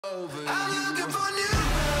I'm looking for new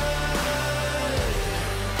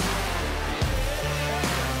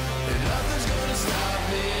and nothing's gonna stop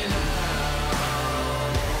me now.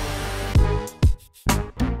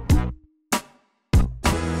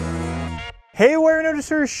 Hey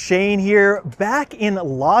Warenoticers, Shane here, back in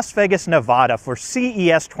Las Vegas, Nevada for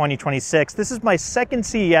CES 2026. This is my second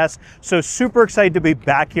CES, so super excited to be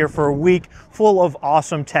back here for a week full of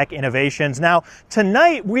awesome tech innovations. Now,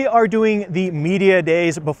 tonight we are doing the media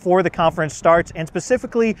days before the conference starts, and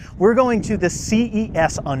specifically, we're going to the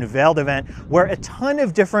CES Unveiled event where a ton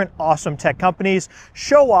of different awesome tech companies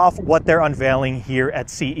show off what they're unveiling here at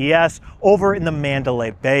CES over in the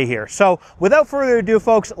Mandalay Bay here. So without further ado,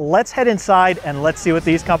 folks, let's head inside and let's see what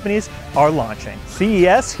these companies are launching.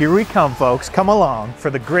 CES, here we come, folks. Come along for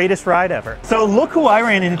the greatest ride ever. So look who I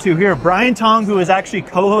ran into here, Brian Tong, who is actually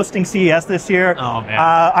co-hosting CES this year. Oh, man.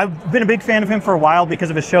 I've been a big fan of him for a while because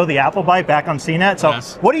of his show, The Apple Bite, back on CNET. So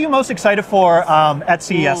yes. What are you most excited for at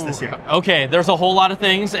CES this year? Okay, there's a whole lot of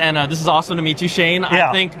things, and this is awesome to meet you, Shane. Yeah.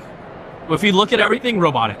 I think if you look at everything,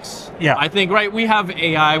 robotics. Yeah. I think, right, we have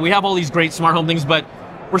AI, we have all these great smart home things, but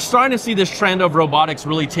we're starting to see this trend of robotics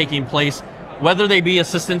really taking place, whether they be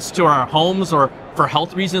assistants to our homes or for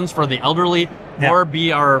health reasons for the elderly, or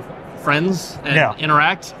be our friends and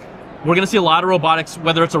interact. We're going to see a lot of robotics,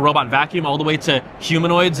 whether it's a robot vacuum all the way to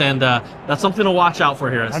humanoids, and that's something to watch out for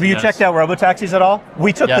here. Have you checked out robotaxis at all?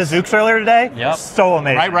 We took the Zooks earlier today. Yep. So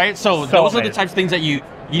amazing. Right. So those are the types of things that you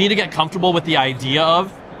need to get comfortable with the idea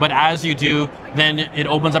of, but as you do, then it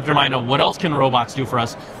opens up your mind of what else can robots do for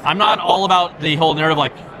us. I'm not all about the whole narrative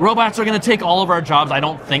like robots are going to take all of our jobs. I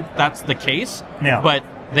don't think that's the case, but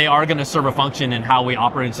they are going to serve a function in how we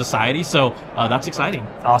operate in society. So that's exciting.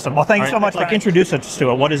 Awesome. Well, thank you so much. Like, introduce us to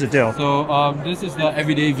it. What does it do? So this is the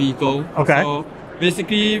everyday vehicle. Okay. So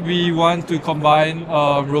basically, we want to combine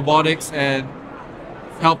robotics and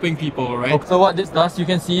helping people, right? So what this does, you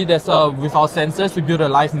can see there's with our sensors, we build a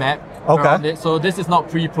live map around it. So this is not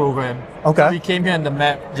pre-programmed. Okay. So we came here in the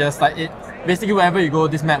map, just like it. Basically, wherever you go,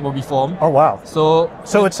 this map will be formed. Oh wow. So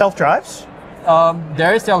it self-drives?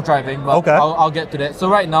 There is self-driving, but I'll get to that. So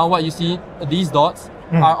right now, what you see, these dots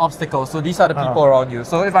are obstacles. So these are the people around you.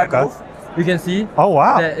 So if I move, you can see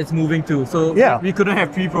that it's moving too. So we couldn't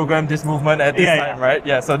have pre-programmed this movement at this time, right?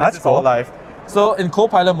 Yeah, so this is all live. So in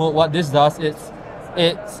co-pilot mode, what this does, it's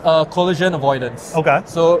collision avoidance. Okay.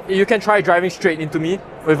 So you can try driving straight into me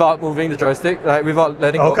without moving the joystick, like without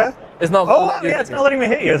letting go. Okay. It's not. It's not letting me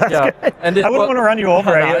hit you. That's good. And I wouldn't want to run you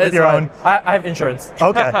over with your own. I have insurance.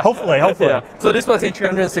 Okay. Hopefully. So this was in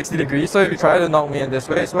 360 degrees. So if you try to knock me in this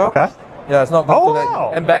way as well. Okay. Yeah, it's not good to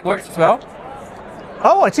let. And backwards as well.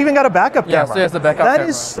 Oh, it's even got a backup camera. Yeah, so it's a backup camera. That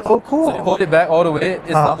is so cool. So you hold it back all the way. It's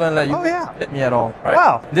not going to let you hit me at all. Right?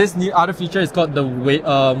 Wow. This new other feature is called the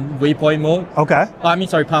waypoint mode. Okay.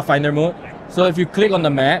 Pathfinder mode. So if you click on the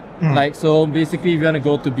map, like, so basically if you want to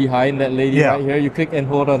go to behind that lady right here, you click and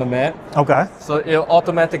hold on the map. Okay. So it'll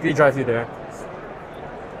automatically drive you there.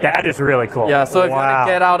 That is really cool. Yeah, so if you want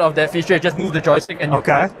to get out of that feature, just move the joystick and you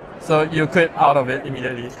quit. So you quit out of it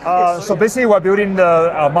immediately. So basically we're building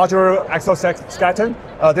the modular exoskeleton.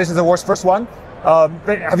 This is the world's first one.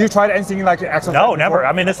 Have you tried anything like exoskeleton? No, never. Before?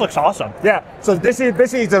 I mean, this looks awesome. Yeah. So this is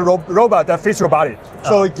basically the robot that fits your body.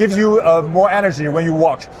 So it gives you more energy when you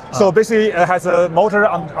walk. So basically, it has a motor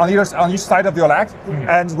on each side of your leg,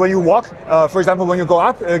 and when you walk, for example, when you go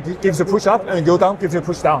up, it gives you a push up, and you go down, gives you a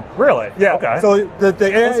push down. Really? Yeah. Okay. So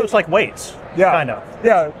the air looks like weights. Yeah. Kind of.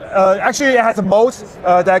 Yeah. Actually, it has a mode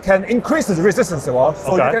that can increase the resistance as well,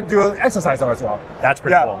 so you can do exercise as well. That's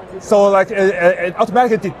pretty cool. So like it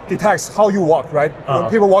automatically detects how you walk, right? When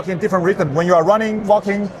people walk in different rhythm. When you are running,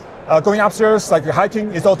 walking, going upstairs, like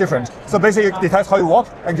hiking, it's all different. So basically, it detects how you walk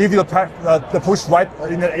and give you the push right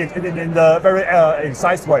in the very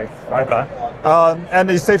precise way, right? Okay.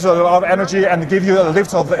 And it saves a lot of energy and give you a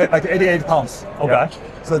lift of like 88 pounds. Okay. Yeah.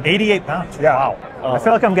 So 88 pounds. Yeah. Wow. I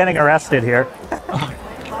feel like I'm getting arrested here.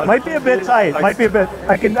 Might be a bit tight. Might be a bit.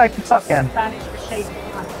 I can suck in.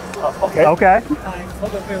 Okay. Okay.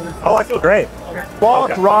 Oh, I feel great.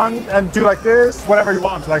 Squat, run, and do like this, whatever you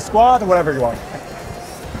want. Like squat or whatever you want.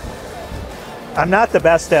 I'm not the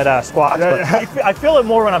best at squats, but I feel it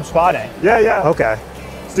more when I'm squatting. Yeah. Okay.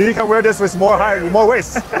 So you can wear this with more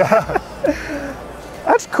weights.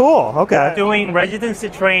 That's cool. Okay. Doing residency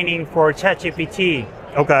training for ChatGPT.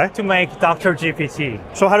 Okay. To make Dr. GPT.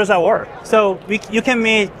 So how does that work? So you can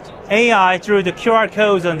meet AI through the QR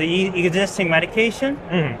codes on the existing medication,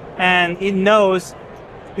 and it knows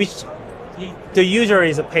which the user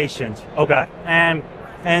is a patient. Okay. And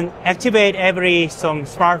activate some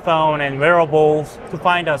smartphone and wearables to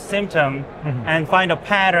find a symptom and find a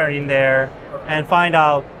pattern in there and find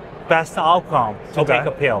out best outcome to take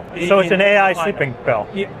a pill. So it's an AI sleeping pill.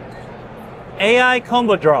 AI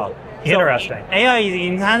combo drug. Interesting. So AI is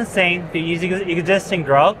enhancing the existing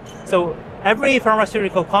drug. So every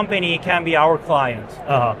pharmaceutical company can be our client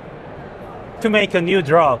to make a new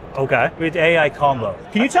drug with AI combo.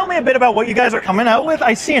 Can you tell me a bit about what you guys are coming out with?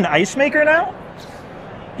 I see an ice maker now.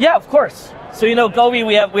 Yeah, of course. So Govee,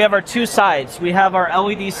 we have our two sides. We have our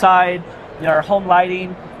LED side, our home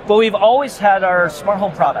lighting, but we've always had our smart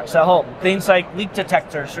home products at home. Things like leak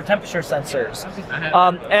detectors or temperature sensors,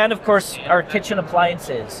 and of course our kitchen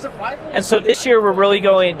appliances. And so this year we're really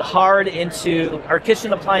going hard into our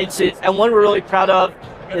kitchen appliances, and one we're really proud of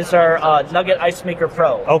is our Nugget Ice Maker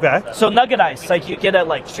Pro. So Nugget Ice, like you get at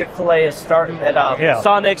like Chick-fil-A, at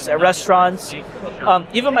Sonic's, at restaurants.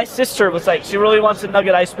 Even my sister was like, she really wants a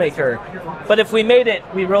Nugget Ice Maker. But if we made it,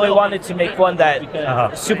 we really wanted to make one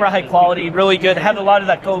that super high quality, really good, had a lot of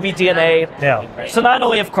that Govee DNA. So not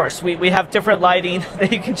only, of course, we have different lighting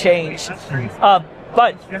that you can change,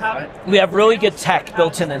 but we have really good tech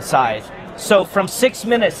built in inside. So from 6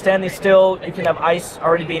 minutes standing still, you can have ice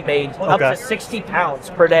already being made, up to 60 pounds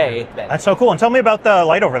per day. That's so cool. And tell me about the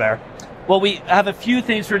light over there. Well, we have a few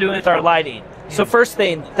things we're doing with our lighting. So first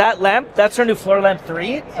thing, that lamp, that's our new floor lamp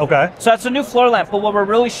 3. So that's a new floor lamp, but what we're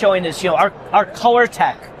really showing is, our color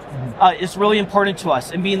tech is really important to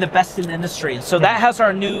us and being the best in the industry. And so that has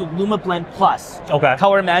our new LumaBlend Plus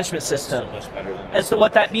color management system. And so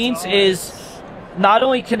what that means is, not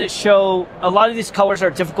only can it show, a lot of these colors are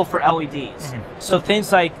difficult for LEDs. So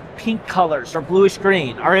things like pink colors or bluish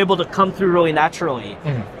green are able to come through really naturally.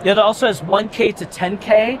 It also has 1K to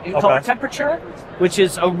 10K in color temperature, which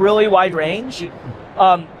is a really wide range.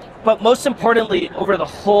 But most importantly, over the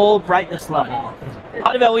whole brightness level. A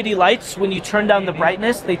lot of LED lights, when you turn down the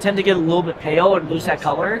brightness, they tend to get a little bit pale or lose that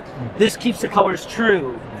color. This keeps the colors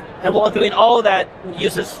true. And while doing all of that,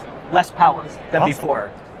 uses less power than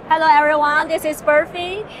before. Hello everyone, this is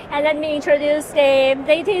Birdy, and let me introduce the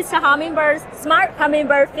latest smart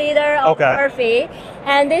hummingbird feeder of Birdy.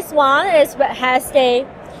 And this one has the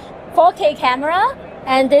 4K camera,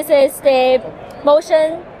 and this is the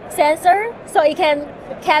motion sensor, so it can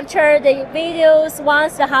capture the videos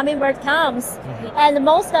once the hummingbird comes. And the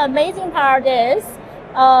most amazing part is,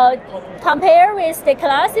 compared with the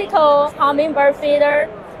classical hummingbird feeder,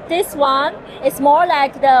 this one is more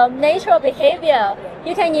like the natural behavior.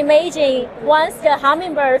 You can imagine once the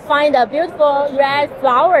hummingbird find the beautiful red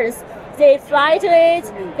flowers, they fly to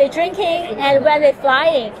it, they drinking, and when they're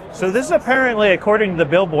flying. So this is apparently, according to the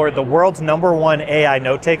Billboard, the world's #1 AI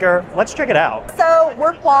note taker. Let's check it out. So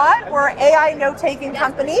we're Plaud, we're an AI note-taking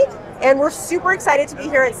company, and we're super excited to be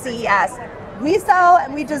here at CES. We sell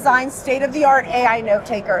and we design state-of-the-art AI note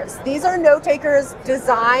takers. These are note takers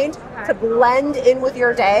designed to blend in with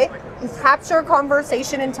your day and capture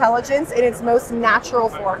conversation intelligence in its most natural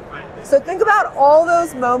form. So think about all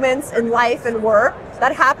those moments in life and work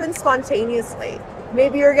that happen spontaneously.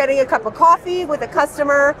 Maybe you're getting a cup of coffee with a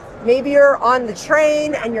customer, maybe you're on the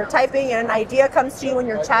train and you're typing and an idea comes to you when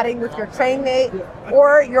you're chatting with your train mate,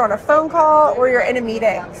 or you're on a phone call, or you're in a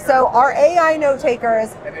meeting. So our AI note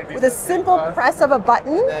takers, with a simple press of a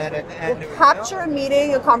button, will capture a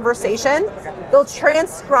meeting, a conversation, they'll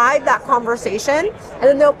transcribe that conversation, and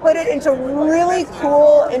then they'll put it into really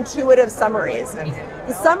cool, intuitive summaries.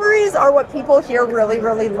 The summaries are what people here really,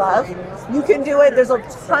 really love. You can do it. There's a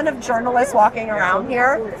ton of journalists walking around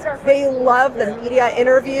here. They love the media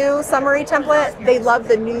interview summary template. They love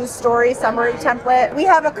the news story summary template. We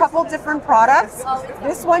have a couple different products.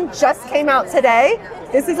 This one just came out today.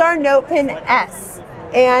 This is our NotePen S,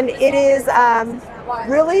 and it is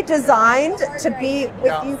really designed to be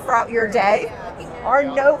with you throughout your day. Our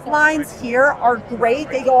note lines here are great.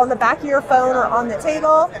 They go on the back of your phone or on the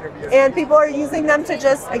table, and people are using them to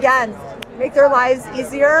just, again, make their lives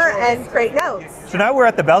easier and create notes. So now we're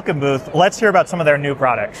at the Belkin booth. Let's hear about some of their new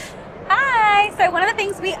products. Hi! So one of the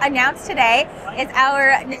things we announced today is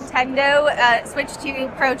our Nintendo Switch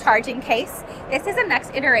 2 Pro charging case. This is the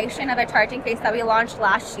next iteration of a charging case that we launched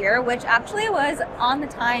last year, which actually was on the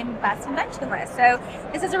Time Best Invention list. So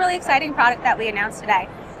this is a really exciting product that we announced today.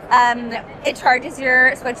 It charges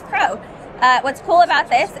your Switch Pro. What's cool about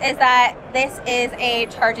this is that this is a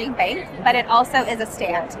charging bank, but it also is a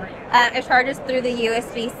stand. It charges through the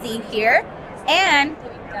USB-C here and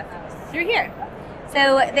through here.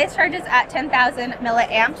 So this charges at 10,000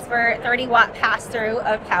 milliamps for 30-watt pass-through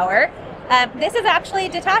of power. This is actually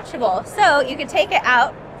detachable, so you can take it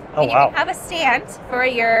out and you can have a stand for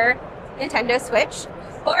your Nintendo Switch,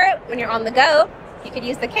 or when you're on the go, you could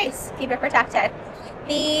use the case, keep it protected.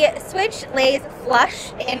 The Switch lays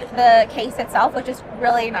flush in the case itself, which is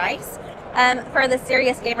really nice. For the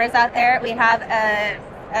serious gamers out there, we have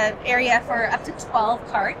an area for up to 12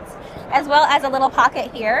 cards, as well as a little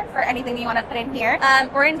pocket here for anything you want to put in here.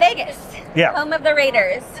 We're in Vegas, home of the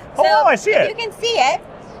Raiders. Oh, so I see it. You can see it.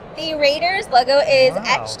 The Raiders logo is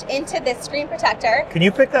etched into this screen protector. Can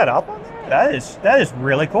you pick that up on there? That is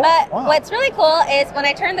really cool. But what's really cool is when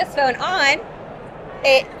I turn this phone on,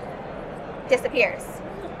 it disappears.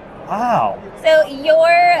 Wow. So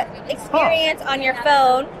your experience on your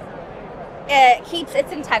phone keeps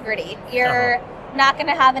its integrity. You're not going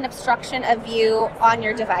to have an obstruction of view on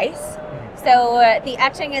your device. So the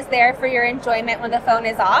etching is there for your enjoyment when the phone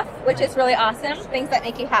is off, which is really awesome. Things that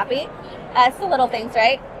make you happy. It's the little things,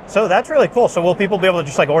 right? So that's really cool. So will people be able to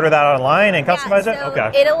just like order that online and customize it?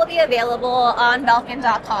 Okay. It will be available on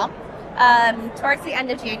Belkin.com towards the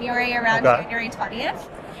end of January, around January 20th.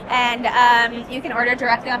 And you can order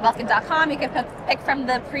directly on Belkin.com. You can pick from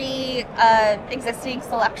the pre-existing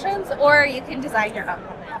selections, or you can design your own.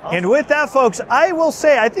 And with that, folks, I will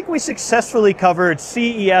say I think we successfully covered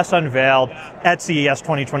CES Unveiled at CES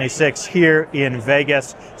 2026 here in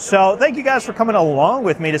Vegas. So thank you guys for coming along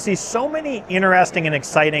with me to see so many interesting and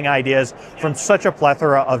exciting ideas from such a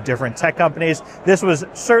plethora of different tech companies. This was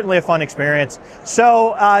certainly a fun experience.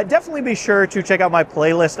 So definitely be sure to check out my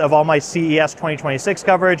playlist of all my CES 2026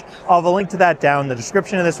 coverage. I'll have a link to that down in the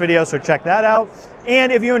description of this video, so check that out.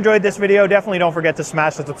 And if you enjoyed this video, definitely don't forget to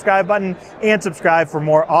smash the subscribe button and subscribe for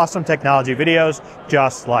more awesome technology videos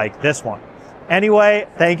just like this one. Anyway,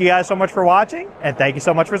 thank you guys so much for watching, and thank you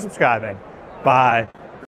so much for subscribing. Bye.